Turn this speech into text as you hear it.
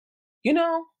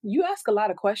You ask a lot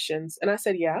of questions. And I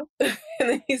said, yeah. And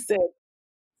then he said,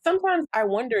 sometimes I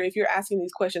wonder if you're asking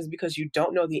these questions because you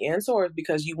don't know the answer or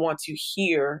because you want to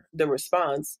hear the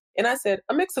response. And I said,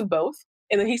 a mix of both.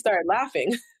 And then he started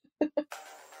laughing.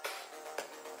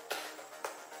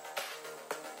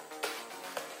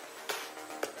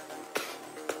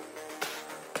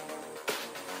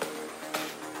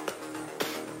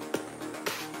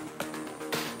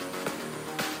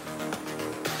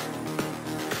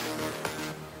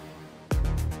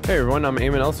 Hey everyone, I'm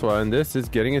Eamon Elswa, and this is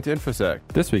Getting Into InfoSec.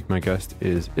 This week, my guest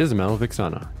is Ismael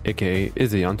Vixana, aka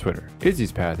Izzy on Twitter.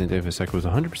 Izzy's path into InfoSec was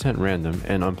 100% random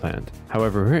and unplanned.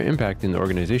 However, her impact in the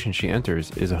organization she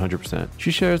enters is 100%.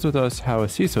 She shares with us how a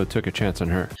CISO took a chance on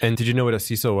her. And did you know what a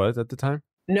CISO was at the time?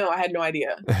 No, I had no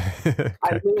idea. Okay.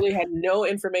 I literally had no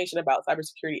information about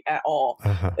cybersecurity at all,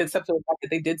 except for the fact that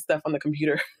they did stuff on the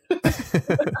computer.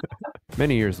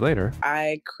 Many years later,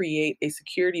 I create a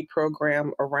security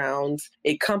program around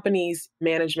a company's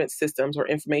management systems or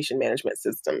information management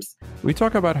systems. we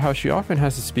talk about how she often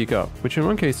has to speak up, which in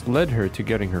one case led her to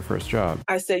getting her first job.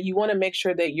 I said, you want to make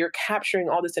sure that you're capturing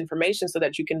all this information so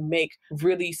that you can make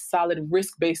really solid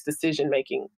risk-based decision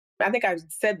making. I think I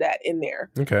said that in there.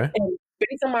 Okay. And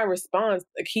based on my response,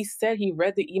 like he said he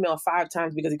read the email 5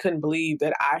 times because he couldn't believe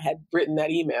that I had written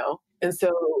that email. And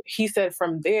so he said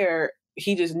from there,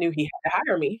 he just knew he had to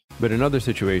hire me. But in other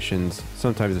situations,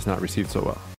 sometimes it's not received so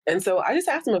well. And so I just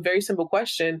asked him a very simple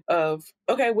question of,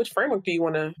 okay, which framework do you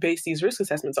want to base these risk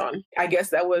assessments on? I guess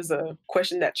that was a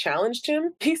question that challenged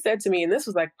him. He said to me, and this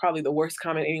was like probably the worst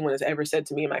comment anyone has ever said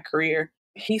to me in my career.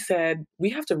 He said, we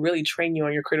have to really train you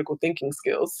on your critical thinking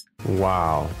skills.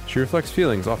 Wow. She reflects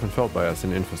feelings often felt by us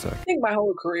in InfoSec. I think my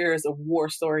whole career is a war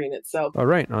story in itself. All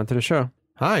right, on to the show.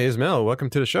 Hi, Ismael. Welcome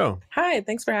to the show. Hi,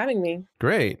 thanks for having me.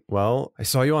 Great. Well, I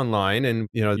saw you online and,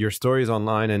 your story is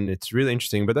online and it's really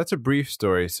interesting, but that's a brief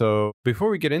story. So before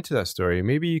we get into that story,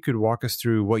 maybe you could walk us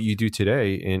through what you do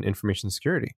today in information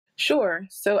security. Sure.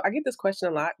 So I get this question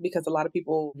a lot because a lot of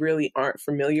people really aren't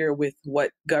familiar with what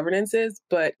governance is,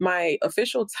 but my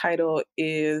official title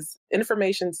is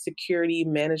Information Security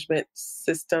Management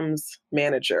Systems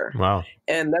Manager. Wow.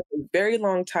 And that's a very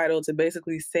long title to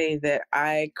basically say that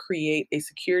I create a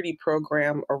security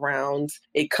program around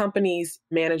a company's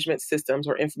management systems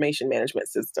or information management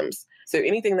systems. So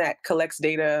anything that collects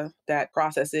data, that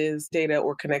processes data,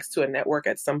 or connects to a network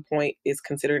at some point is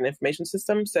considered an information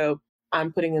system. So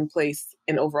I'm putting in place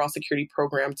an overall security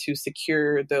program to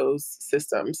secure those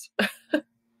systems.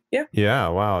 Yeah. Yeah.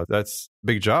 Wow. That's a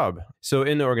big job. So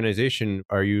in the organization,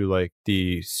 are you like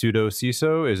the pseudo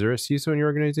CISO? Is there a CISO in your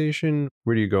organization?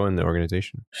 Where do you go in the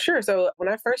organization? Sure. So when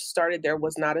I first started, there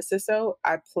was not a CISO.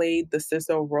 I played the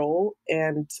CISO role,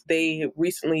 and they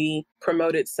recently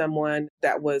promoted someone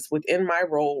that was within my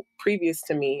role previous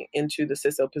to me into the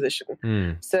CISO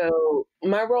position. So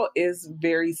my role is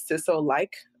very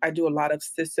CISO-like. I do a lot of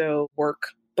CISO work,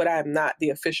 but I'm not the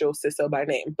official CISO by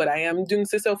name, but I am doing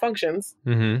CISO functions.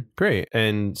 Great.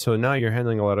 And so now you're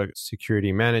handling a lot of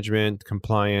security management,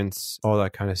 compliance, all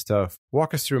that kind of stuff.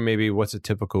 Walk us through maybe what's a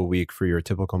typical week for your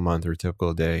typical month or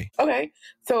typical day. Okay.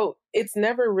 So it's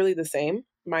never really the same,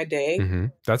 my day.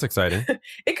 That's exciting.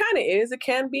 It kind of is. It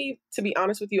can be, to be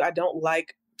honest with you. I don't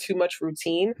like too much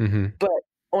routine, but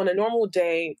on a normal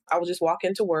day, I will just walk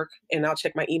into work and I'll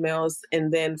check my emails.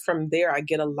 And then from there, I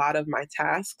get a lot of my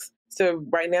tasks. So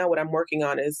right now, what I'm working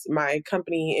on is my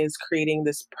company is creating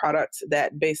this product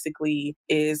that basically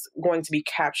is going to be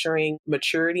capturing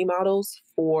maturity models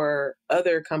for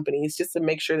other companies just to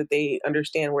make sure that they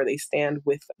understand where they stand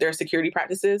with their security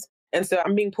practices. And so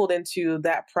I'm being pulled into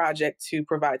that project to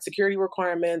provide security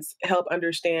requirements, help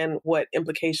understand what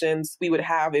implications we would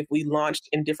have if we launched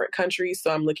in different countries.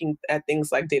 So I'm looking at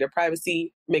things like data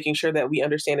privacy, making sure that we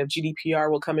understand if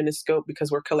GDPR will come into scope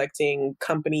because we're collecting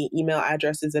company email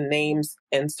addresses and names,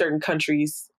 and certain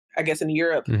countries, I guess in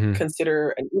Europe,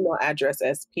 consider an email address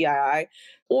as PII,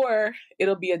 or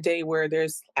it'll be a day where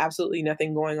there's absolutely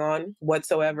nothing going on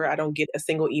whatsoever. I don't get a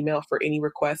single email for any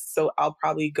requests. So I'll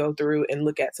probably go through and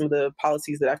look at some of the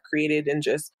policies that I've created and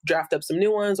just draft up some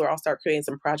new ones, or I'll start creating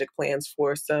some project plans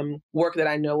for some work that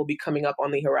I know will be coming up on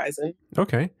the horizon.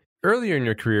 Okay. Earlier in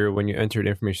your career, when you entered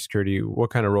information security, what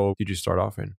kind of role did you start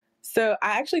off in? So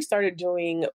I actually started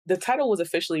doing, the title was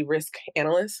officially risk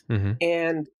analyst.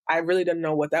 And I really didn't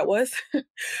know what that was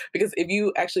because if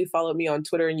you actually followed me on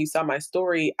Twitter and you saw my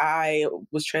story, I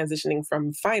was transitioning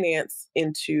from finance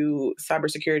into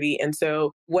cybersecurity. And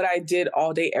so what I did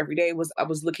all day, every day was I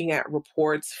was looking at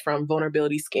reports from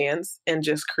vulnerability scans and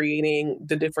just creating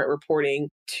the different reporting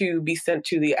to be sent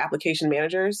to the application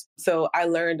managers. So I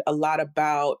learned a lot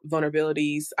about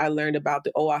vulnerabilities. I learned about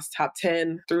the OWASP top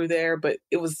 10 through there, but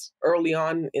it was early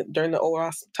on during the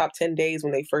OWASP top 10 days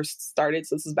when they first started.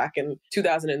 So this was back in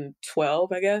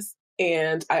 2012, I guess.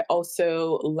 And I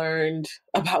also learned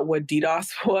about what DDoS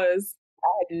was. I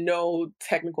had no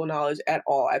technical knowledge at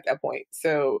all at that point.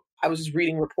 So I was just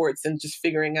reading reports and just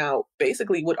figuring out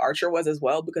basically what Archer was as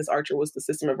well, because Archer was the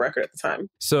system of record at the time.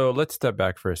 So let's step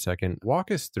back for a second.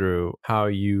 Walk us through how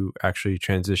you actually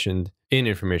transitioned in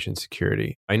information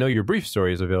security. I know your brief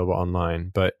story is available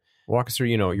online, but walk us through,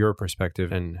 your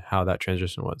perspective and how that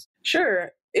transition was.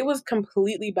 Sure. It was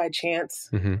completely by chance,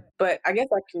 but I guess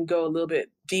I can go a little bit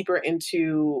deeper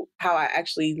into how I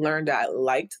actually learned I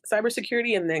liked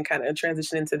cybersecurity and then kind of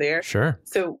transition into there. Sure.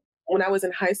 So when I was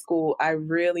in high school, I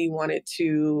really wanted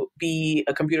to be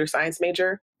a computer science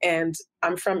major. And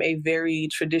I'm from a very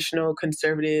traditional,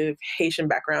 conservative Haitian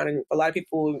background. And a lot of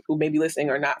people who may be listening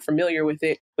are not familiar with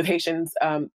it. With Haitians,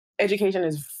 education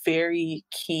is very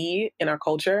key in our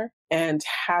culture, and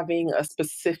having a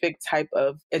specific type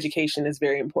of education is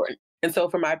very important. And so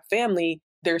for my family,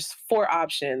 there's 4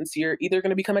 options. You're either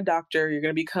going to become a doctor, you're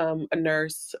going to become a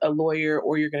nurse, a lawyer,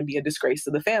 or you're going to be a disgrace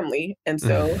to the family. And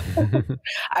so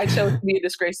I chose to be a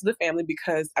disgrace to the family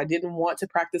because I didn't want to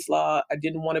practice law. I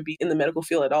didn't want to be in the medical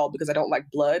field at all because I don't like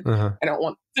blood. I don't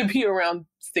want to be around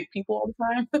sick people all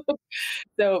the time.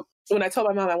 So when I told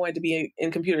my mom I wanted to be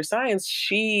in computer science,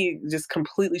 she just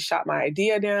completely shot my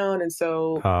idea down. And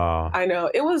so I know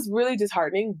it was really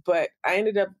disheartening, but I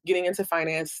ended up getting into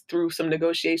finance through some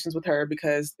negotiations with her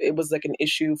because it was like an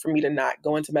issue for me to not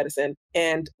go into medicine.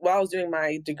 And while I was doing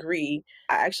my degree,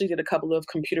 I actually did a couple of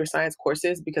computer science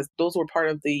courses because those were part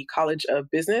of the College of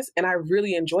Business, and I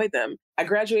really enjoyed them. I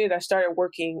graduated, I started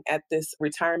working at this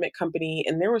retirement company,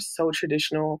 and they were so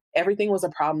traditional. Everything was a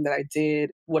problem that I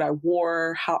did, what I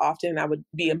wore, how often I would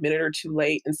be a minute or two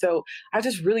late. And so I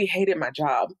just really hated my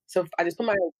job. So I just put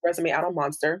my resume out on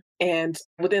Monster. And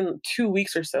within 2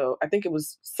 weeks or so, I think it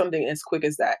was something as quick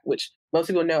as that, which most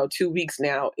people know 2 weeks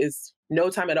now is no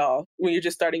time at all when you're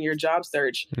just starting your job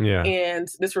search. Yeah. And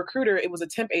this recruiter, it was a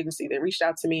temp agency that reached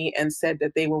out to me and said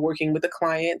that they were working with a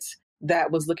client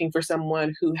that was looking for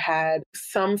someone who had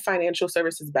some financial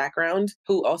services background,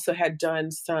 who also had done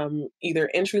some either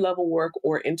entry-level work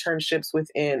or internships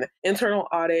within internal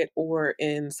audit or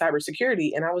in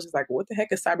cybersecurity. And I was just like, what the heck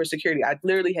is cybersecurity? I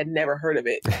literally had never heard of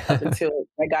it up until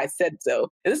that guy said so.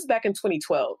 And this is back in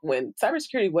 2012 when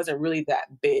cybersecurity wasn't really that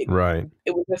big. Right.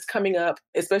 It was just coming up,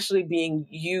 especially being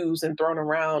used and thrown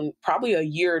around probably a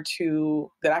year or two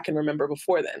that I can remember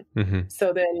before then.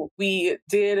 So then we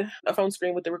did a phone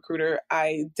screen with the recruiter.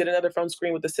 I did another phone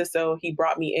screen with the CISO. He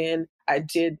brought me in. I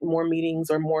did more meetings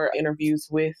or more interviews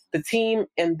with the team.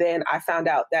 And then I found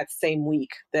out that same week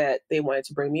that they wanted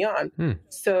to bring me on.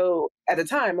 So at the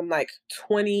time, I'm like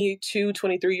 22,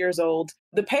 23 years old.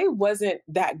 The pay wasn't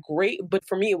that great, but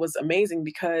for me, it was amazing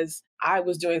because I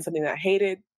was doing something that I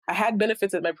hated. I had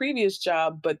benefits at my previous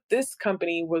job, but this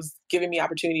company was giving me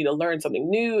opportunity to learn something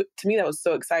new. To me, that was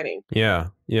so exciting. Yeah.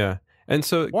 And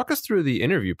so walk us through the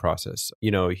interview process.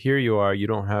 Here you are, you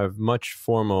don't have much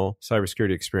formal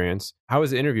cybersecurity experience. How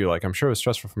was the interview like? I'm sure it was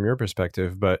stressful from your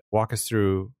perspective, but walk us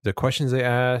through the questions they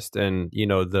asked and,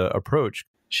 the approach.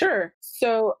 Sure.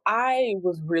 So I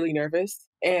was really nervous,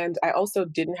 and I also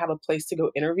didn't have a place to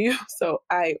go interview. So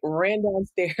I ran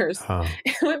downstairs and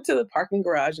went to the parking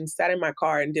garage and sat in my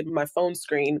car and did my phone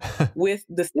screen with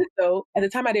the CISO. At the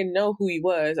time, I didn't know who he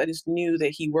was. I just knew that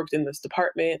he worked in this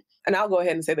department. And I'll go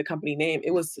ahead and say the company name.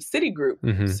 It was Citigroup.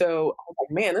 So I was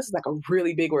like, man, this is like a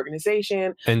really big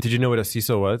organization. And did you know what a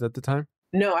CISO was at the time?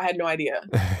 No, I had no idea.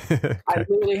 Okay. I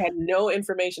literally had no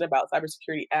information about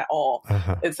cybersecurity at all,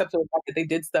 except for the fact that they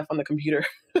did stuff on the computer.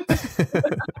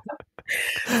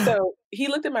 So he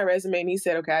looked at my resume and he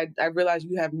said, okay, I realize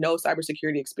you have no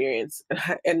cybersecurity experience.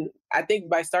 And I think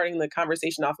by starting the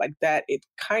conversation off like that, it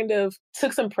kind of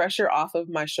took some pressure off of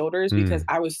my shoulders because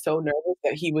I was so nervous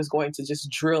that he was going to just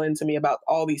drill into me about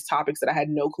all these topics that I had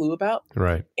no clue about.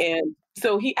 Right. And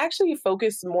so he actually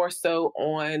focused more so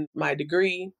on my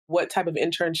degree, what type of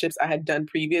internships I had done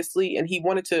previously. And he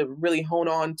wanted to really hone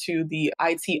on to the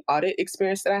IT audit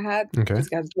experience that I had. Okay. Because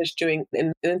I was finished doing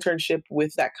an internship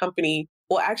with that company.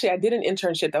 Well, actually, I did an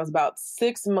internship that was about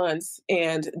 6 months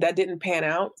and that didn't pan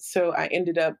out. So I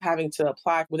ended up having to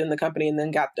apply within the company and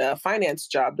then got the finance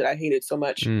job that I hated so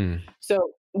much. So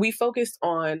we focused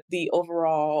on the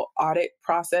overall audit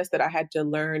process that I had to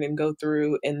learn and go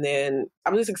through. And then I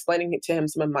was just explaining it to him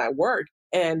some of my work.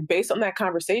 And based on that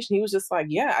conversation, he was just like,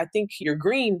 yeah, I think you're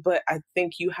green, but I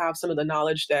think you have some of the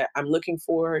knowledge that I'm looking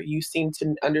for. You seem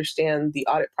to understand the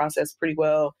audit process pretty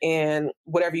well. And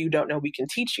whatever you don't know, we can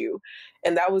teach you.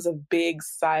 And that was a big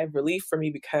sigh of relief for me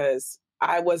because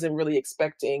I wasn't really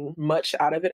expecting much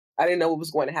out of it. I didn't know what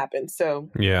was going to happen. So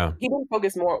Yeah. he didn't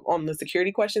focus more on the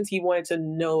security questions. He wanted to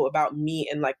know about me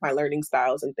and like my learning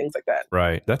styles and things like that.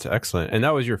 Right. That's excellent. And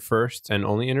that was your first and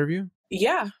only interview?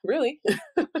 Yeah, really.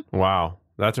 Wow.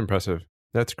 That's impressive.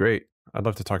 That's great. I'd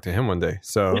love to talk to him one day.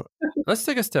 So let's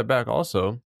take a step back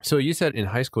also. So you said in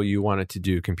high school you wanted to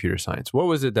do computer science. What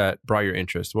was it that brought your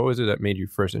interest? What was it that made you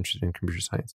first interested in computer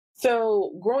science?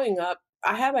 So growing up,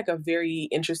 I had like a very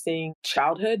interesting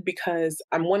childhood because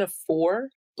I'm one of four,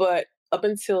 but up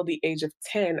until the age of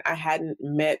 10, I hadn't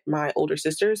met my older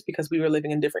sisters because we were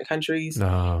living in different countries.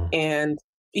 No. And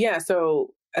yeah,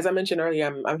 so as I mentioned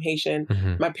earlier, I'm Haitian.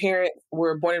 Mm-hmm. My parents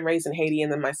were born and raised in Haiti, and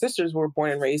then my sisters were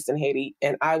born and raised in Haiti,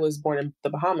 and I was born in the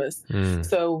Bahamas. Mm.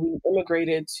 So we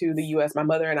immigrated to the US, my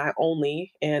mother and I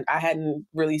only, and I hadn't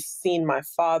really seen my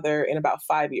father in about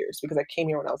 5 years because I came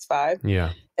here when I was 5.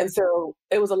 Yeah. And so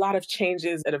it was a lot of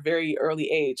changes at a very early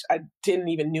age. I didn't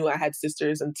even knew I had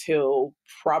sisters until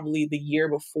probably the year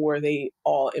before they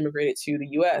all immigrated to the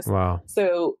US. Wow.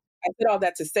 So I did all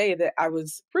that to say that I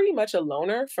was pretty much a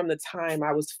loner from the time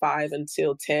I was 5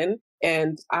 until 10.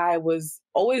 And I was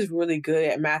always really good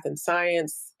at math and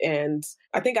science. And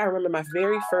I think I remember my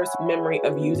very first memory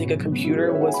of using a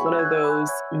computer was one of those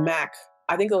Mac,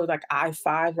 I think it was like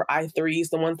i5 or i3s,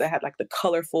 the ones that had like the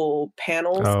colorful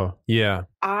panels. Oh, yeah.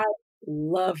 I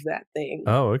love that thing.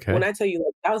 Oh, okay. When I tell you,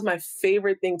 like, that was my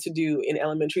favorite thing to do in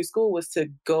elementary school was to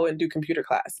go and do computer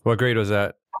class. What grade was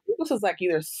that? I think this was like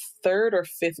either 3rd or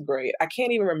 5th grade. I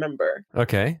can't even remember.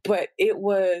 Okay. But it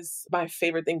was my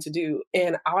favorite thing to do.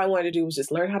 And all I wanted to do was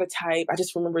just learn how to type. I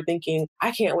just remember thinking,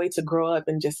 I can't wait to grow up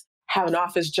and just have an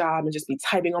office job and just be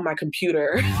typing on my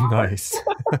computer. Nice.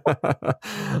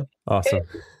 Awesome.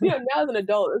 And, now as an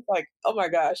adult, it's like, oh my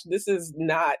gosh, this is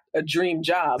not a dream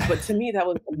job. But to me, that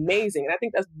was amazing. And I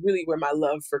think that's really where my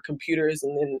love for computers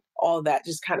and then all that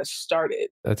just kind of started.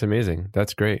 That's amazing.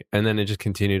 That's great. And then it just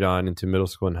continued on into middle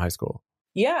school and high school.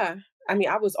 Yeah. I mean,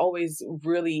 I was always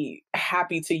really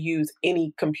happy to use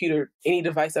any computer, any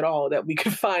device at all that we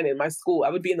could find in my school. I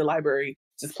would be in the library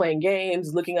just playing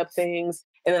games, looking up things.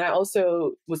 And then I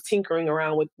also was tinkering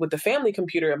around with the family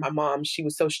computer. And my mom, she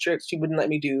was so strict, she wouldn't let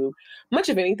me do much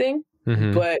of anything.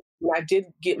 Mm-hmm. But when I did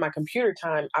get my computer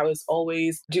time, I was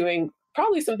always doing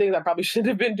probably some things I probably shouldn't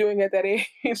have been doing at that age.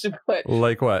 But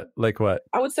like what? Like what?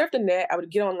 I would surf the net. I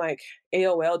would get on like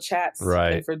AOL chats.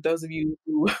 Right. And for those of you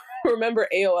who remember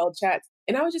AOL chats,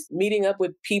 and I was just meeting up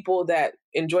with people that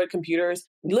enjoyed computers.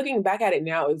 Looking back at it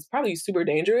now, it's probably super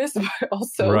dangerous, but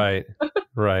also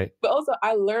Right. But also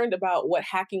I learned about what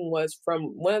hacking was from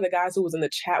one of the guys who was in the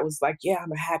chat was like, yeah,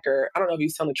 I'm a hacker. I don't know if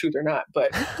he's telling the truth or not, but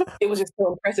it was just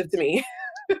so impressive to me.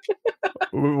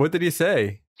 What did he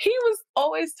say? He was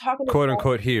always talking Quote about,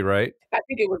 unquote he, right? I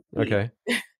think it was he. Okay.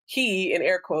 He, in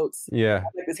air quotes, Yeah.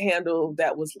 like this handle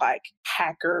that was like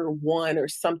hacker1 or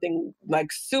something like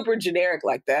super generic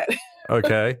like that.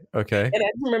 Okay. Okay. And I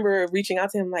remember reaching out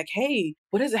to him like, hey,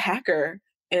 what is a hacker?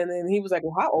 And then he was like,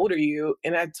 well, how old are you?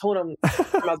 And I told him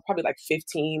I was probably like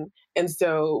 15. And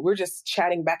so we're just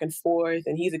chatting back and forth.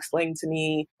 And he's explaining to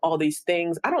me all these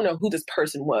things. I don't know who this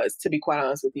person was, to be quite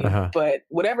honest with you. But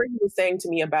whatever he was saying to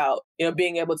me about,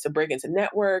 being able to break into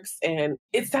networks, and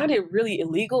it sounded really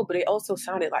illegal, but it also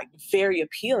sounded like very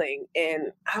appealing.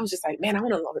 And I was just like, man, I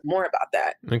want to learn more about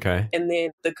that. Okay. And then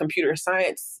the computer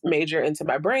science major into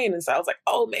my brain. And so I was like,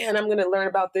 oh man, I'm going to learn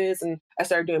about this. And I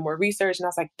started doing more research and I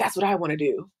was like, that's what I want to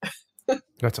do.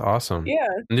 That's awesome. Yeah.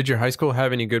 And did your high school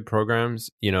have any good programs,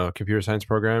 computer science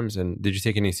programs? And did you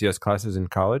take any CS classes in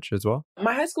college as well?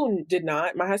 My high school did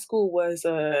not. My high school was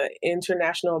an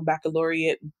international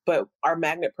baccalaureate, but our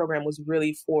magnet program was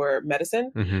really for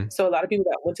medicine. Mm-hmm. So a lot of people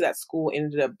that went to that school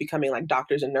ended up becoming like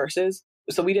doctors and nurses.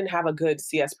 So we didn't have a good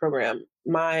CS program.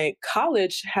 My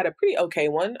college had a pretty okay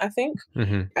one, I think.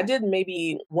 Mm-hmm. I did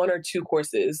maybe 1 or 2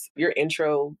 courses, your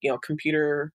intro,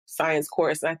 computer science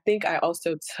course. And I think I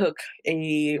also took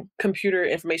a computer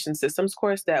information systems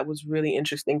course that was really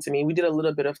interesting to me. We did a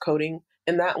little bit of coding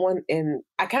in that one. And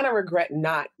I kind of regret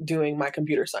not doing my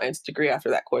computer science degree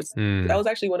after that course. That was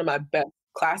actually one of my best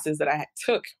classes that I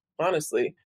took,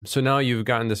 honestly. So now you've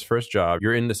gotten this first job.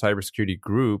 You're in the cybersecurity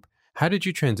group. How did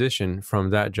you transition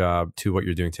from that job to what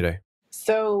you're doing today?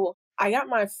 So I got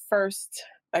my first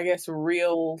I guess,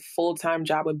 real full-time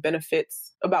job with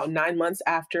benefits about 9 months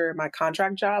after my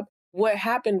contract job. What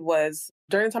happened was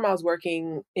during the time I was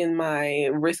working in my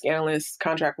risk analyst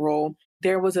contract role,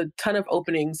 there was a ton of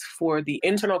openings for the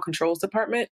internal controls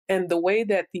department. And the way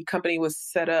that the company was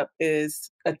set up is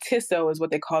a TISO is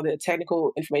what they call it, a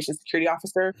technical information security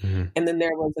officer. And then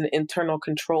there was an internal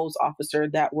controls officer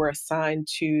that were assigned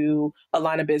to a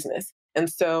line of business. And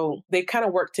so they kind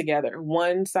of worked together.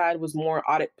 One side was more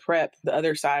audit prep. The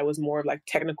other side was more of like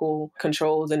technical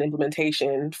controls and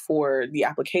implementation for the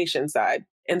application side.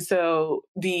 And so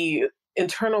the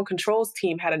internal controls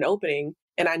team had an opening,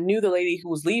 and I knew the lady who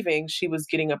was leaving, she was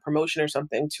getting a promotion or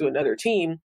something to another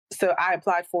team. So I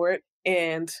applied for it,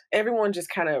 and everyone just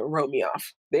kind of wrote me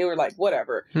off. They were like,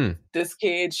 whatever, this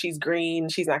kid, she's green,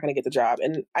 she's not going to get the job.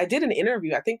 And I did an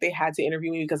interview. I think they had to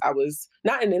interview me because I was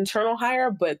not an internal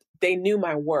hire, but they knew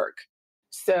my work.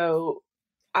 So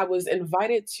I was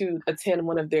invited to attend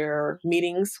one of their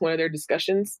meetings, one of their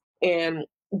discussions, and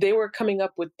they were coming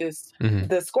up with this,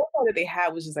 the scorecard that they had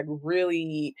was just like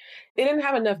really, they didn't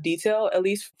have enough detail, at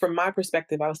least from my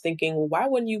perspective. I was thinking, well, why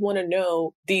wouldn't you want to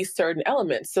know these certain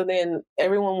elements? So then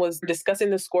everyone was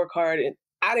discussing the scorecard, and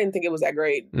I didn't think it was that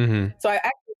great. So I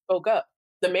actually spoke up.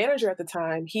 The manager at the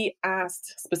time, he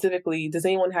asked specifically, does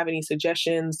anyone have any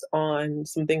suggestions on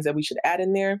some things that we should add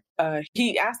in there?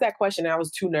 He asked that question, and I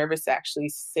was too nervous to actually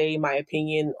say my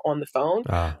opinion on the phone.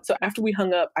 So after we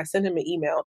hung up, I sent him an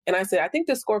email, and I said, I think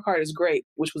this scorecard is great,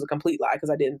 which was a complete lie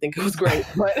because I didn't think it was great.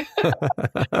 But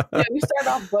yeah, we started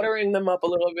off buttering them up a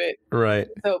little bit. Right.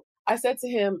 So I said to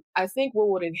him, I think what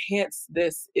would enhance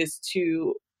this is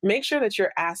to make sure that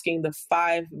you're asking the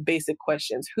 5 basic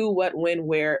questions: who, what, when,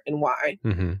 where, and why.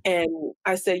 And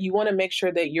I said, you want to make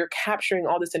sure that you're capturing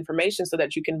all this information so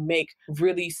that you can make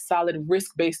really solid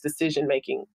risk-based decision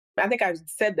making. I think I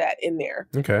said that in there.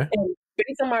 Okay. And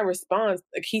based on my response,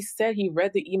 like, he said he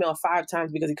read the email 5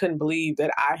 times because he couldn't believe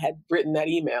that I had written that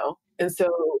email. And so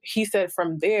he said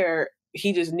from there,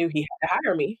 he just knew he had to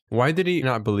hire me. Why did he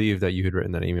not believe that you had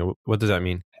written that email? What does that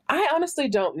mean? I honestly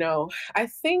don't know. I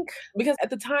think because at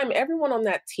the time, everyone on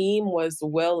that team was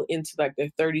well into like their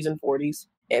 30s and 40s.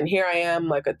 And here I am,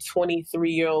 like a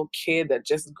 23-year-old kid that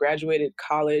just graduated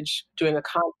college doing a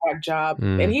contract job.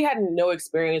 And he had no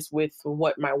experience with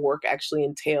what my work actually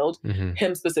entailed,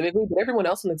 him specifically. But everyone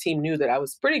else on the team knew that I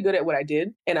was pretty good at what I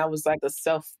did. And I was like a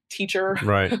self-teacher,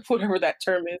 right, whatever that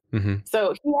term is.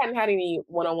 So he hadn't had any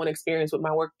one-on-one experience with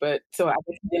my work. But so I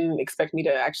guess he didn't expect me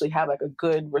to actually have like a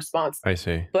good response. I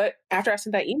see. But after I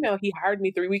sent that email, he hired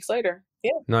me 3 weeks later.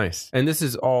 Yeah. Nice. And this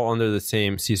is all under the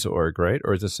same CISO org, right?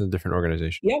 Or is this a different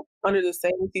organization? Yeah, under the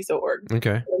same CISO org.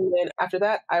 Okay. And then after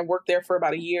that, I worked there for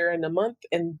about a year and a month.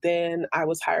 And then I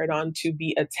was hired on to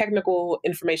be a technical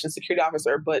information security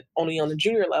officer, but only on the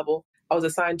junior level. I was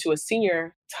assigned to a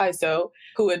senior TISO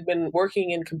who had been working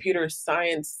in computer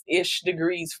science-ish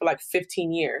degrees for like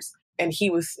 15 years. And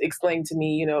he was explaining to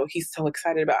me, you know, he's so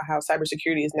excited about how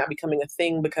cybersecurity is now becoming a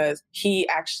thing because he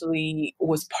actually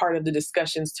was part of the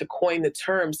discussions to coin the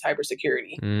term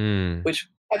cybersecurity, which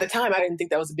at the time I didn't think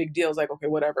that was a big deal. I was like, okay,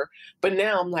 whatever. But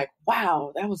now I'm like,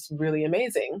 wow, that was really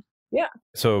amazing. Yeah.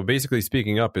 So basically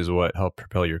speaking up is what helped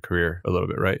propel your career a little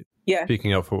bit, right? Yeah.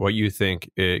 Speaking up for what you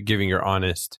think, giving your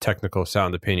honest, technical,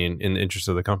 sound opinion in the interest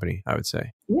of the company, I would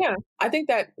say. Yeah, I think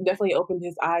that definitely opened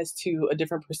his eyes to a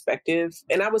different perspective.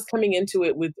 And I was coming into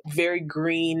it with very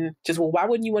green, just, well, why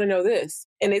wouldn't you want to know this?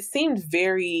 And it seemed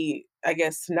very, I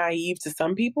guess, naive to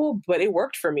some people, but it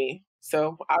worked for me.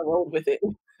 So I rolled with it.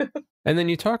 And then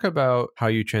you talk about how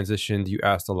you transitioned, you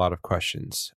asked a lot of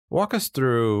questions. Walk us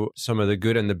through some of the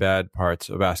good and the bad parts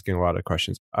of asking a lot of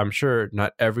questions. I'm sure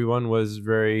not everyone was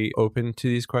very open to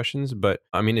these questions, but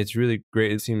I mean, it's really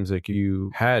great. It seems like you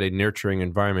had a nurturing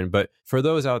environment. But for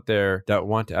those out there that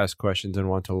want to ask questions and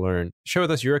want to learn, share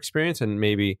with us your experience and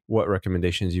maybe what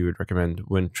recommendations you would recommend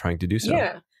when trying to do so.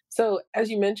 Yeah. So as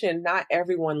you mentioned, not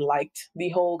everyone liked the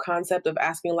whole concept of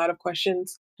asking a lot of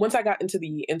questions. Once I got into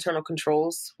the internal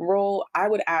controls role, I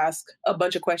would ask a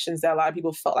bunch of questions that a lot of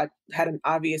people felt like had an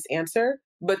obvious answer.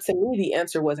 But to me, the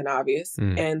answer wasn't obvious.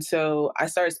 And so I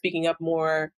started speaking up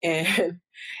more. And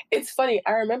it's funny.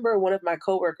 I remember one of my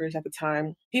coworkers at the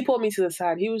time, he pulled me to the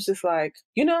side. He was just like,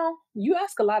 you know, you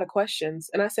ask a lot of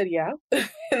questions. And I said, yeah. And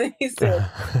then he said,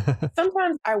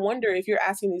 sometimes I wonder if you're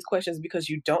asking these questions because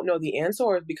you don't know the answer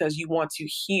or because you want to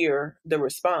hear the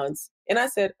response. And I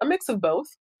said, a mix of both.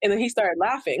 And then he started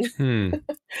laughing.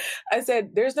 I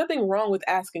said, there's nothing wrong with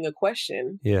asking a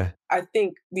question. Yeah. I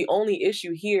think the only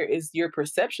issue here is your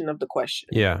perception of the question.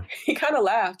 Yeah. He kind of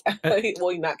laughed. Well,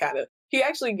 he not kind of. He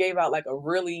actually gave out like a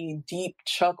really deep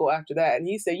chuckle after that. And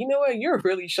he said, you know what? You're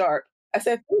really sharp. I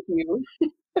said, thank you.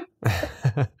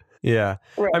 Yeah.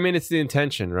 Right. I mean, it's the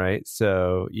intention, right?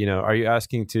 So, are you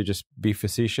asking to just be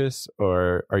facetious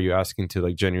or are you asking to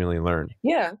like genuinely learn?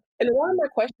 Yeah. And a lot of my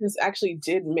questions actually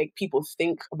did make people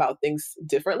think about things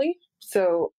differently.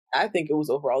 So I think it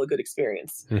was overall a good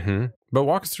experience. But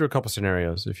walk us through a couple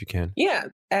scenarios if you can. Yeah.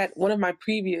 At one of my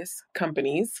previous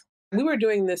companies, we were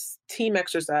doing this team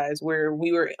exercise where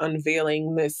we were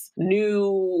unveiling this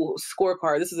new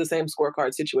scorecard. This is the same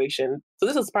scorecard situation. So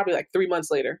this was probably like 3 months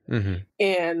later.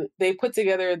 And they put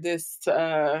together this,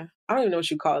 I don't even know what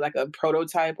you call it, like a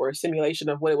prototype or a simulation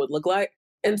of what it would look like.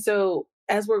 And so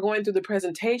as we're going through the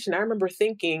presentation, I remember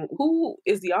thinking, who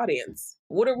is the audience?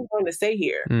 What are we going to say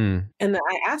here? Mm. And then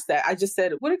I asked that. I just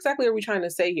said, what exactly are we trying to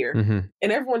say here?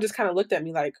 And everyone just kind of looked at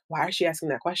me like, why is she asking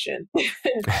that question?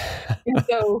 And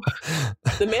so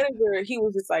the manager, he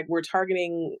was just like, we're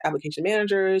targeting application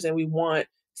managers and we want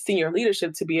senior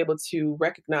leadership to be able to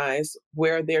recognize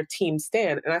where their teams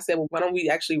stand. And I said, well, why don't we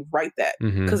actually write that?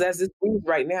 Because as this reads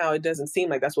right now, it doesn't seem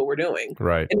like that's what we're doing.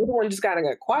 Right. And everyone just kind of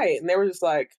got quiet and they were just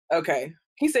like, okay.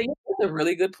 He said, yeah, that's a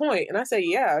really good point. And I say,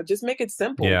 yeah, just make it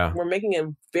simple. Yeah. We're making it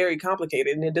very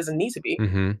complicated and it doesn't need to be.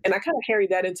 And I kind of carry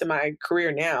that into my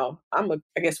career now. I'm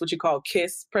I guess what you call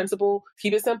KISS principle.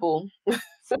 Keep it simple.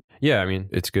 Yeah, I mean,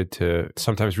 it's good to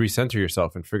sometimes recenter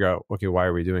yourself and figure out, okay, why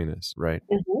are we doing this, right?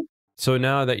 So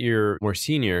now that you're more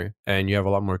senior and you have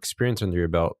a lot more experience under your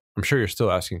belt, I'm sure you're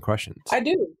still asking questions. I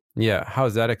do. Yeah.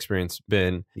 How's that experience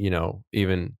been,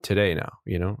 even today now,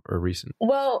 or recent?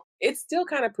 Well, it's still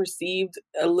kind of perceived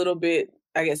a little bit,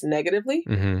 I guess, negatively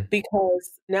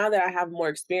because now that I have more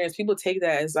experience, people take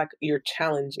that as like you're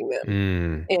challenging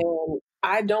them. And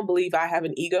I don't believe I have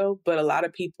an ego, but a lot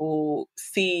of people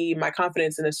see my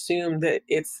confidence and assume that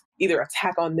it's either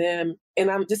attack on them.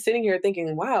 And I'm just sitting here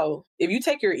thinking, wow, if you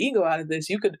take your ego out of this,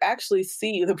 you could actually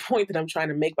see the point that I'm trying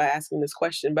to make by asking this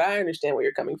question. But I understand where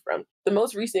you're coming from. The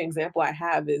most recent example I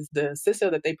have is the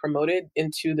CISO that they promoted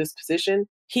into this position.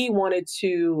 He wanted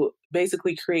to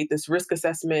basically create this risk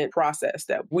assessment process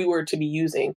that we were to be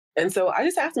using. And so I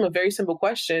just asked him a very simple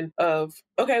question of,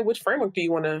 okay, which framework do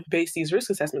you want to base these risk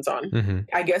assessments on?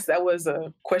 I guess that was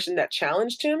a question that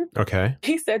challenged him. Okay.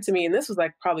 He said to me, and this was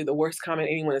like probably the worst comment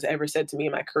anyone has ever said to me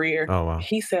in my career. Oh, wow.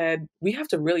 He said, we have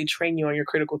to really train you on your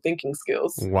critical thinking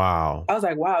skills. Wow. I was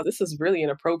like, wow, this is really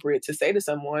inappropriate to say to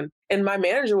someone. And my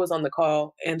manager was on the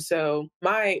call. And so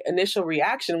my initial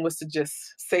reaction was to just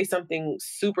say something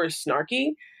super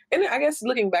snarky. And I guess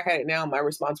looking back at it now, my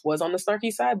response was on the snarky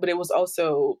side, but it was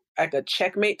also like a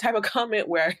checkmate type of comment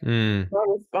where my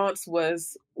response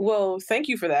was, well, thank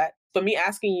you for that. But me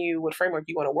asking you what framework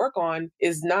you want to work on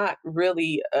is not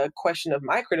really a question of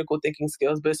my critical thinking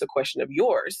skills, but it's a question of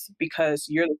yours because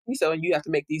you're the CISO and you have to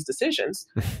make these decisions.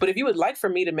 But if you would like for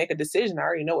me to make a decision, I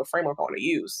already know what framework I want to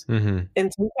use. And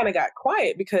so we kind of got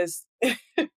quiet because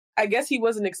I guess he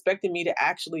wasn't expecting me to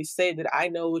actually say that I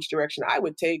know which direction I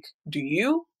would take. Do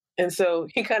you? And so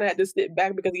he kind of had to sit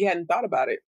back because he hadn't thought about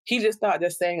it. He just thought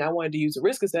that saying I wanted to use a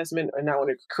risk assessment and I want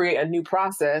to create a new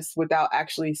process without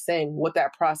actually saying what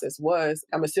that process was.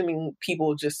 I'm assuming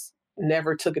people just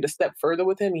never took it a step further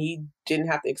with him. He didn't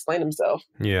have to explain himself.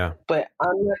 Yeah. But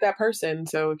I'm not that person.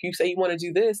 So if you say you want to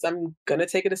do this, I'm going to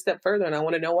take it a step further and I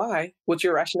want to know why. What's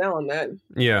your rationale on that?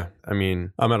 Yeah. I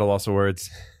mean, I'm at a loss of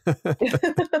words.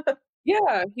 Yeah,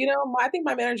 I think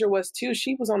my manager was too.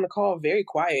 She was on the call very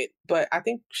quiet, but I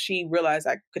think she realized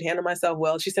I could handle myself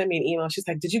well. She sent me an email. She's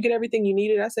like, did you get everything you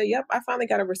needed? I said, yep, I finally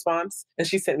got a response. And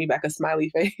she sent me back a smiley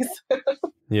face.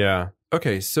 Yeah.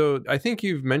 Okay. So I think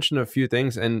you've mentioned a few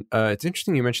things, and it's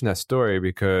interesting you mentioned that story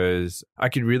because I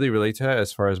could really relate to that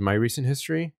as far as my recent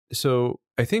history. So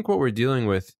I think what we're dealing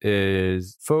with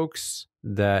is folks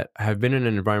that have been in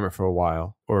an environment for a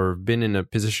while or been in a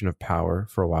position of power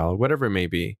for a while, whatever it may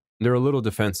be. They're a little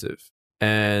defensive.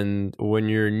 And when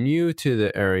you're new to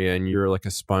the area and you're like a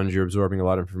sponge, you're absorbing a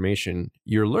lot of information,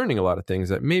 you're learning a lot of things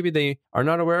that maybe they are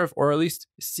not aware of, or at least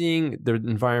seeing the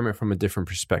environment from a different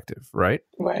perspective, right?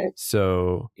 Right.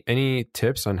 So any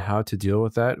tips on how to deal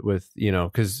with that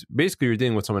because basically you're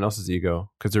dealing with someone else's ego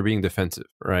because they're being defensive,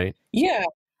 right? Yeah.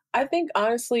 I think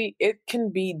honestly, it can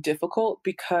be difficult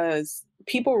because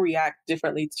people react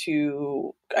differently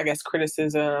to, I guess,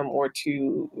 criticism or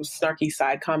to snarky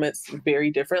side comments very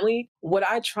differently. What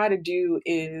I try to do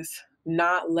is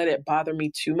not let it bother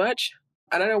me too much.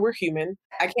 And I know we're human.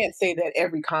 I can't say that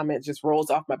every comment just rolls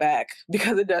off my back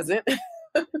because it doesn't.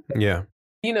 Yeah.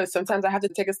 Sometimes I have to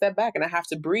take a step back and I have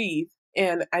to breathe.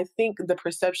 And I think the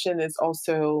perception is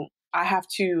also I have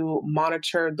to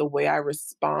monitor the way I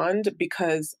respond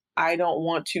because I don't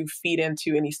want to feed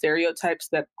into any stereotypes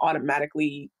that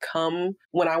automatically come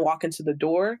when I walk into the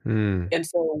door. And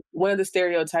so one of the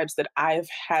stereotypes that I've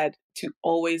had to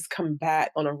always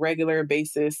combat on a regular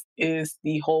basis is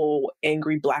the whole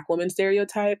angry Black woman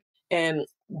stereotype. And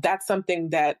that's something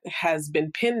that has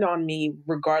been pinned on me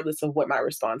regardless of what my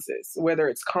response is, whether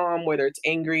it's calm, whether it's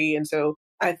angry. And so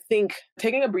I think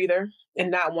taking a breather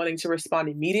and not wanting to respond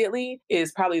immediately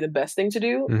is probably the best thing to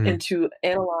do, and to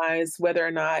analyze whether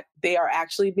or not they are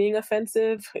actually being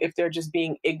offensive, if they're just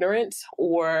being ignorant,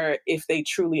 or if they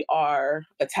truly are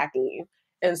attacking you.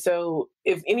 And so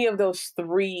if any of those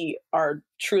three are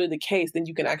truly the case, then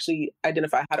you can actually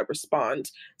identify how to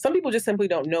respond. Some people just simply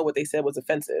don't know what they said was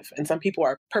offensive, and some people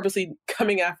are purposely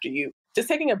coming after you. Just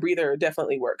taking a breather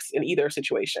definitely works in either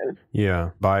situation. Yeah.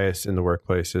 Bias in the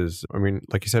workplace is, I mean,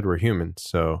 like you said, we're humans.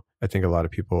 So I think a lot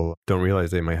of people don't realize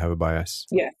they might have a bias.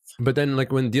 Yes. But then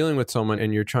like when dealing with someone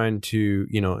and you're trying to,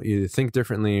 either think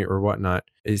differently or whatnot,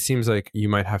 it seems like you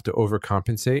might have to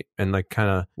overcompensate and like kind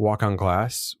of walk on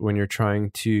glass when you're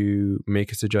trying to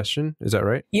make a suggestion. Is that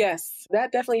right? Yes,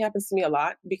 that definitely happens to me a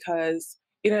lot because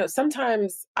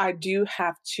sometimes I do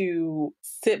have to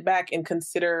sit back and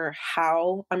consider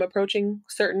how I'm approaching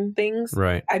certain things.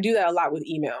 Right. I do that a lot with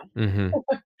email.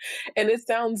 And it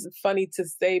sounds funny to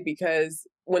say because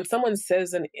when someone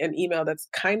says an email that's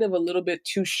kind of a little bit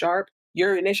too sharp,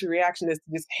 your initial reaction is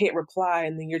to just hit reply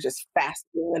and then you're just fast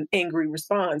with an angry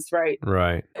response, right?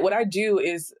 Right. What I do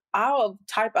is I'll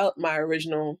type out my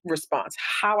original response,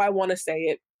 how I want to say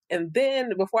it. And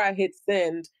then before I hit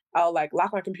send, I'll like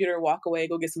lock my computer, walk away,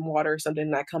 go get some water or something.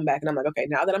 And I come back and I'm like, okay,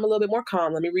 now that I'm a little bit more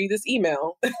calm, let me read this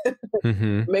email.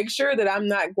 Make sure that I'm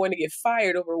not going to get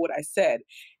fired over what I said.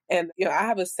 And, I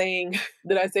have a saying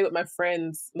that I say with my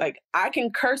friends, like, I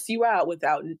can curse you out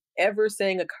without ever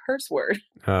saying a curse word.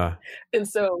 And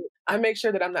so I make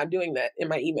sure that I'm not doing that in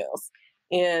my emails.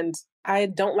 And I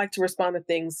don't like to respond to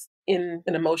things in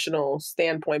an emotional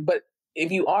standpoint. But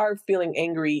if you are feeling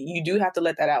angry, you do have to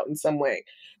let that out in some way.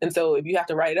 And so if you have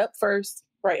to write it up first,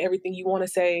 write everything you want to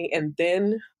say, and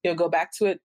then go back to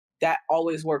it, that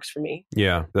always works for me.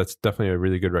 Yeah, that's definitely a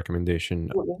really good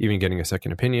recommendation. Even getting a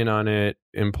second opinion on it,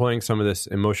 employing some of this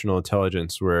emotional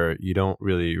intelligence where you don't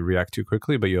really react too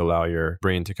quickly, but you allow your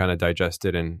brain to kind of digest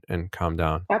it and calm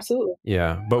down. Absolutely.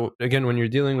 Yeah. But again, when you're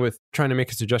dealing with trying to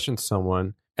make a suggestion to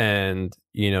someone and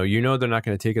they're not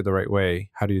going to take it the right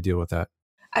way, how do you deal with that?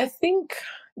 I think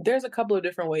there's a couple of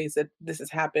different ways that this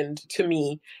has happened to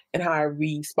me and how I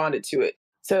responded to it.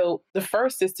 So the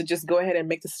first is to just go ahead and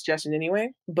make the suggestion anyway,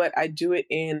 but I do it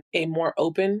in a more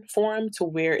open forum to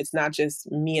where it's not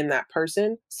just me and that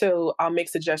person. So I'll make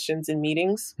suggestions in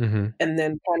meetings and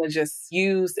then kind of just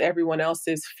use everyone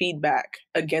else's feedback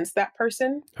against that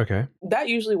person. Okay. That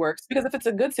usually works because if it's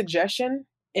a good suggestion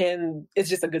and it's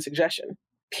just a good suggestion,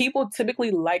 people typically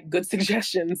like good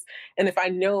suggestions. And if I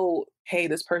know, hey,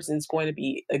 this person is going to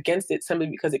be against it simply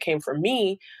because it came from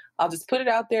me, I'll just put it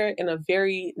out there in a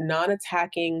very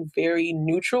non-attacking, very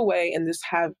neutral way and just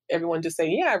have everyone just say,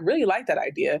 yeah, I really like that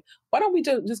idea. Why don't we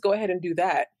just go ahead and do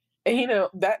that? And,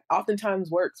 that oftentimes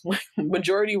works.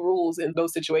 Majority rules in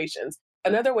those situations.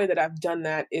 Another way that I've done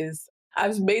that is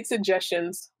I've made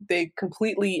suggestions. They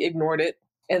completely ignored it.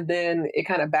 And then it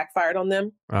kind of backfired on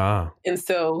them. And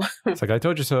so it's like, I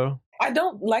told you so. I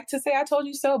don't like to say I told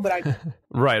you so, but I...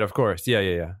 Right, of course.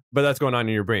 Yeah. But that's going on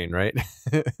in your brain, right?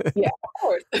 Yeah, of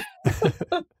course.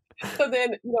 So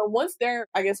then, once their,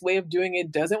 way of doing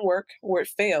it doesn't work or it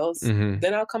fails,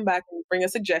 then I'll come back and bring a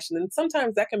suggestion. And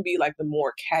sometimes that can be like the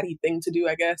more catty thing to do,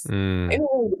 I guess. It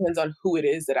really depends on who it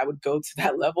is that I would go to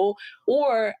that level.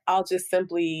 Or I'll just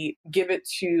simply give it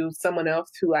to someone else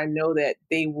who I know that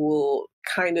they will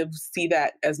kind of see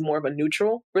that as more of a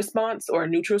neutral response or a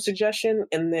neutral suggestion.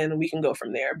 And then we can go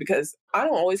from there because I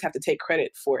don't always have to take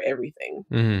credit for everything.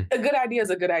 A good idea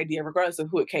is a good idea, regardless of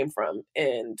who it came from.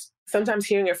 And sometimes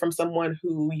hearing it from someone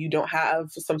who you don't have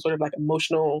some sort of like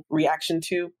emotional reaction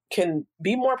to can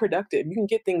be more productive. You can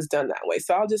get things done that way.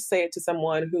 So I'll just say it to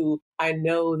someone who I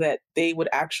know that they would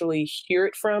actually hear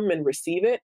it from and receive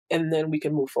it. And then we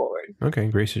can move forward. Okay,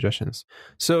 great suggestions.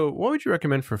 So what would you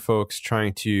recommend for folks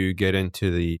trying to get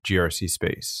into the GRC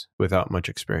space without much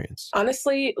experience?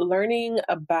 Honestly, learning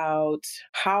about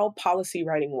how policy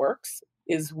writing works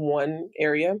is one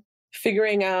area.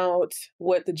 Figuring out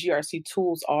what the GRC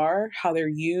tools are, how they're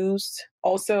used.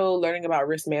 Also learning about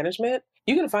risk management.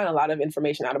 You can find a lot of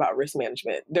information out about risk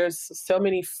management. There's so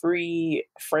many free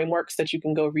frameworks that you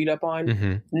can go read up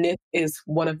on. NIST is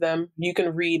one of them. You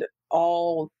can read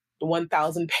all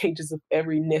 1,000 pages of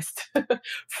every NIST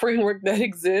framework that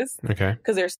exists. Okay.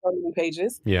 Because there's so many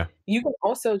pages. Yeah. You can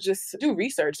also just do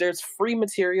research. There's free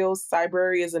materials.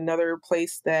 Cybrary is another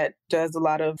place that does a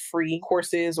lot of free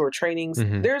courses or trainings.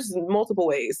 Mm-hmm. There's multiple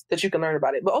ways that you can learn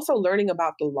about it, but also learning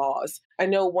about the laws. I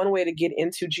know one way to get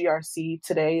into GRC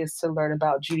today is to learn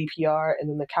about GDPR and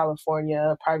then the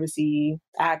California Privacy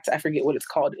Act. I forget what it's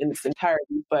called in its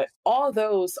entirety, but all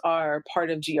those are part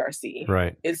of GRC.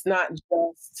 Right. It's not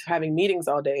just having meetings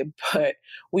all day, but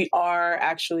we are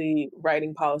actually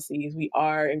writing policies. We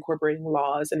are incorporating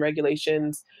laws and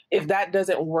regulations. If that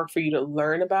doesn't work for you to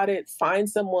learn about it, find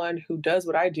someone who does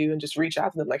what I do and just reach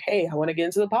out to them like, hey, I want to get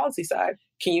into the policy side.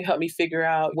 Can you help me figure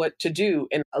out what to do?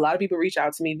 And a lot of people reach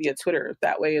out to me via Twitter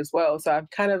that way as well. So I've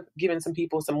kind of given some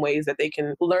people some ways that they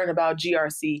can learn about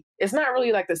GRC. It's not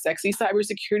really like the sexy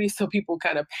cybersecurity, so people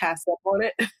kind of pass up on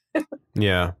it.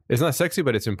 Yeah. It's not sexy,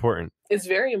 but it's important. It's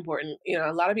very important.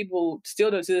 A lot of people still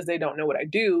to this day don't know what I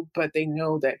do, but they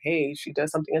know that, hey, she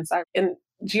does something inside. And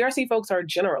GRC folks are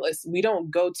generalists. We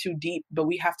don't go too deep, but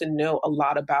we have to know a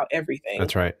lot about everything.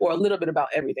 That's right. Or a little bit about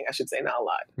everything, I should say, not a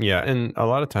lot. Yeah. And a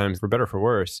lot of times, for better or for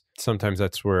worse, sometimes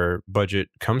that's where budget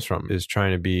comes from, is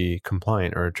trying to be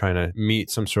compliant or trying to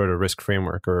meet some sort of risk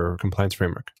framework or compliance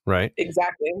framework, right?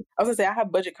 Exactly. I was going to say, I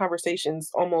have budget conversations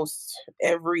almost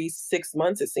every 6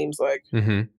 months, it seems like.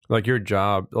 Mm-hmm. Like your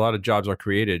job, a lot of jobs are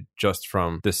created just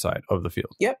from this side of the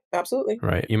field. Yep, absolutely.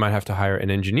 Right. You might have to hire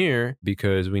an engineer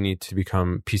because we need to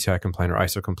become PCI compliant or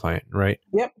ISO compliant, right?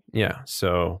 Yep. Yeah.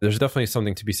 So there's definitely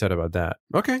something to be said about that.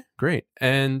 Okay, great.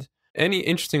 And any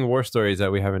interesting war stories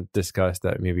that we haven't discussed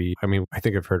that maybe, I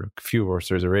think I've heard a few war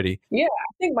stories already. Yeah,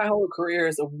 I think my whole career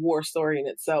is a war story in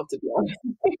itself, to be honest.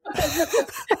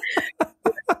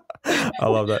 I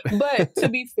love that. But to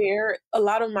be fair, a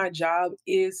lot of my job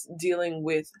is dealing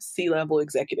with C-level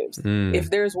executives. If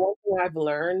there's one thing I've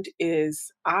learned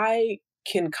is I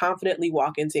can confidently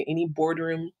walk into any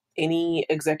boardroom, any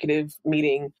executive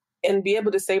meeting, and be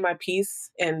able to say my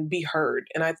piece and be heard.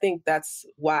 And I think that's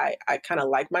why I kind of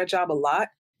like my job a lot.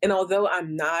 And although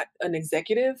I'm not an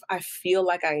executive, I feel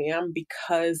like I am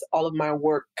because all of my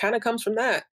work kind of comes from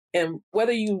that. And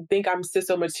whether you think I'm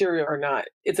CISO material or not,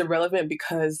 it's irrelevant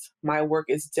because my work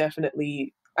is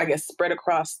definitely, I guess, spread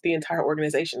across the entire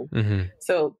organization. Mm-hmm.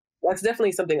 So that's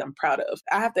definitely something I'm proud of.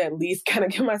 I have to at least kind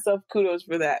of give myself kudos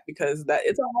for that because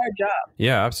it's a hard job.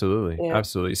 Yeah, absolutely. Yeah.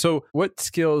 Absolutely. So what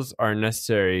skills are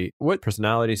necessary? What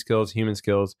personality skills, human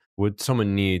skills would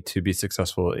someone need to be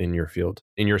successful in your field,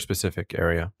 in your specific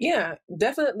area? Yeah,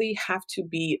 definitely have to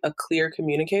be a clear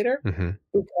communicator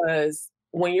because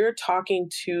when you're talking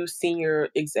to senior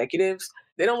executives,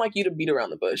 they don't like you to beat around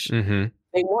the bush.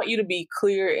 They want you to be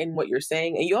clear in what you're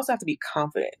saying. And you also have to be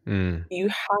confident. You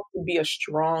have to be a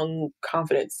strong,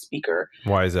 confident speaker.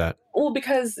 Why is that? Well,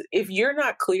 because if you're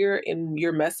not clear in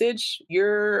your message,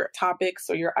 your topics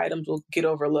or your items will get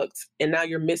overlooked. And now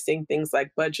you're missing things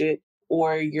like budget,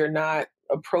 or you're not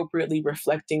appropriately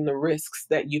reflecting the risks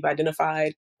that you've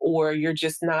identified, or you're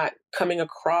just not coming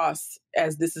across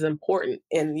as this is important.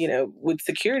 And, with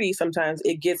security, sometimes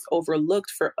it gets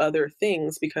overlooked for other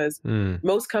things because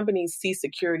most companies see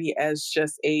security as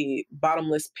just a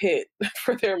bottomless pit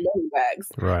for their money bags.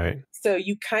 Right. So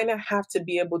you kind of have to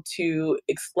be able to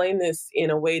explain this in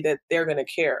a way that they're going to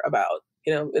care about.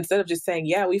 Instead of just saying,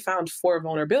 yeah, we found 4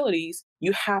 vulnerabilities,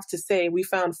 you have to say we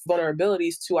found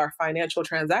vulnerabilities to our financial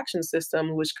transaction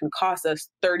system, which can cost us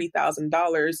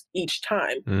 $30,000 each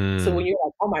time. So when you're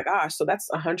like, oh my gosh, so that's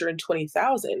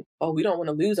 $120,000. Oh, we don't want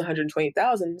to lose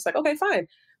 $120,000. It's like, okay, fine.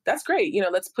 That's great.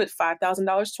 Let's put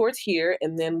 $5,000 towards here,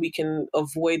 and then we can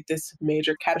avoid this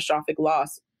major catastrophic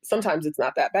loss. Sometimes it's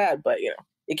not that bad, but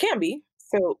it can be.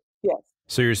 So yes.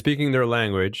 So you're speaking their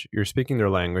language,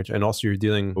 and also you're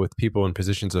dealing with people in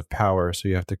positions of power. So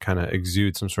you have to kind of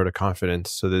exude some sort of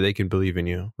confidence so that they can believe in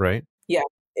you, right? Yeah.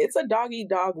 It's a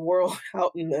dog-eat-dog world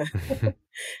out in the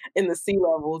in the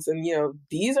C-levels. And,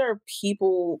 these are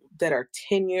people that are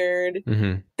tenured.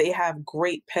 They have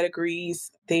great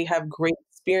pedigrees. They have great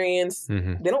experience.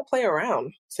 They don't play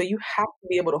around. So you have to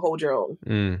be able to hold your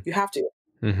own. You have to.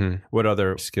 What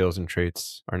other skills and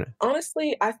traits are there?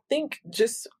 Honestly, I think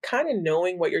just kind of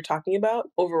knowing what you're talking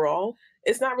about overall,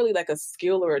 it's not really like a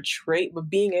skill or a trait, but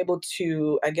being able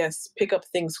to, I guess, pick up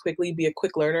things quickly, be a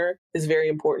quick learner is very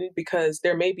important because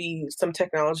there may be some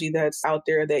technology that's out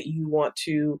there that you want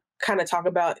to kind of talk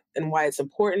about and why it's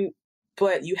important,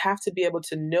 but you have to be able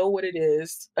to know what it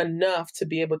is enough to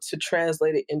be able to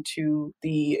translate it into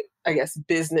the, I guess,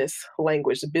 business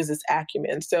language, the business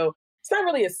acumen. So it's not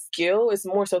really a skill. It's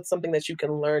more so something that you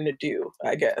can learn to do,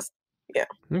 I guess. Yeah.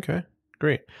 Okay,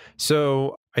 great.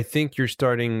 So I think you're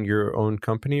starting your own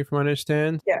company, from what I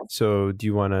understand. Yes. So do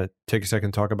you want to take a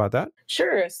second to talk about that?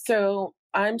 Sure. So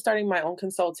I'm starting my own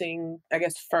consulting, I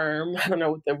guess, firm. I don't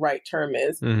know what the right term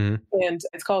is. Mm-hmm. And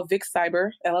it's called Vic Cyber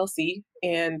LLC.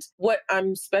 And what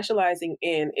I'm specializing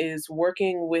in is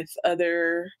working with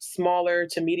other smaller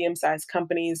to medium-sized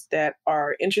companies that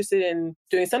are interested in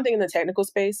doing something in the technical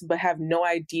space, but have no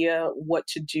idea what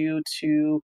to do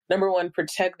to, number one,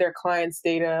 protect their clients'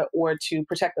 data or to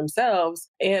protect themselves,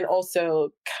 and also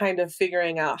kind of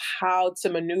figuring out how to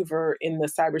maneuver in the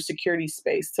cybersecurity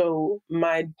space. So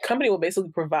my company will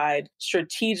basically provide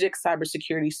strategic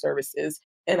cybersecurity services.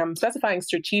 And I'm specifying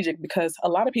strategic because a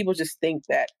lot of people just think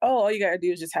that, oh, all you got to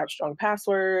do is just have strong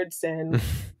passwords and,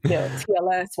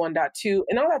 TLS 1.2,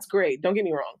 and all that's great. Don't get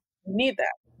me wrong. You need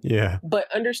that. Yeah. But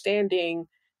understanding,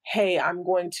 hey, I'm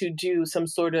going to do some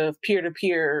sort of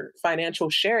peer-to-peer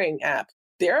financial sharing app.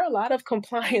 There are a lot of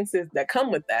compliances that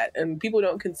come with that, and people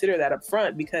don't consider that up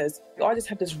front because, oh, I just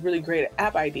have this really great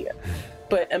app idea.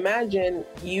 But imagine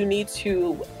you need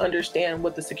to understand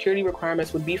what the security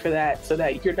requirements would be for that so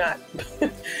that you're not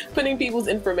putting people's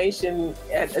information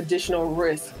at additional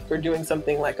risk for doing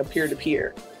something like a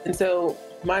peer-to-peer. And so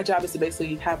my job is to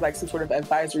basically have like some sort of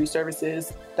advisory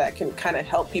services that can kind of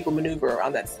help people maneuver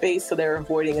around that space so they're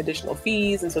avoiding additional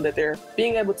fees and so that they're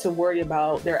being able to worry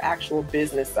about their actual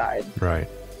business side. Right.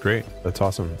 Great. That's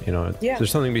awesome. There's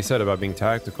something to be said about being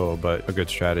tactical, but a good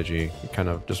strategy, kind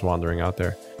of just wandering out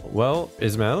there. Well,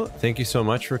 Ismail, thank you so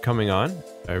much for coming on.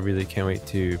 I really can't wait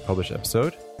to publish the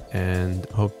episode and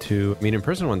hope to meet in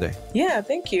person one day. Yeah,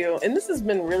 thank you. And this has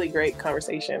been really great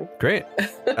conversation. Great.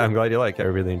 I'm glad you like it. I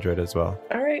really enjoyed it as well.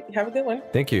 All right. Have a good one.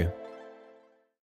 Thank you.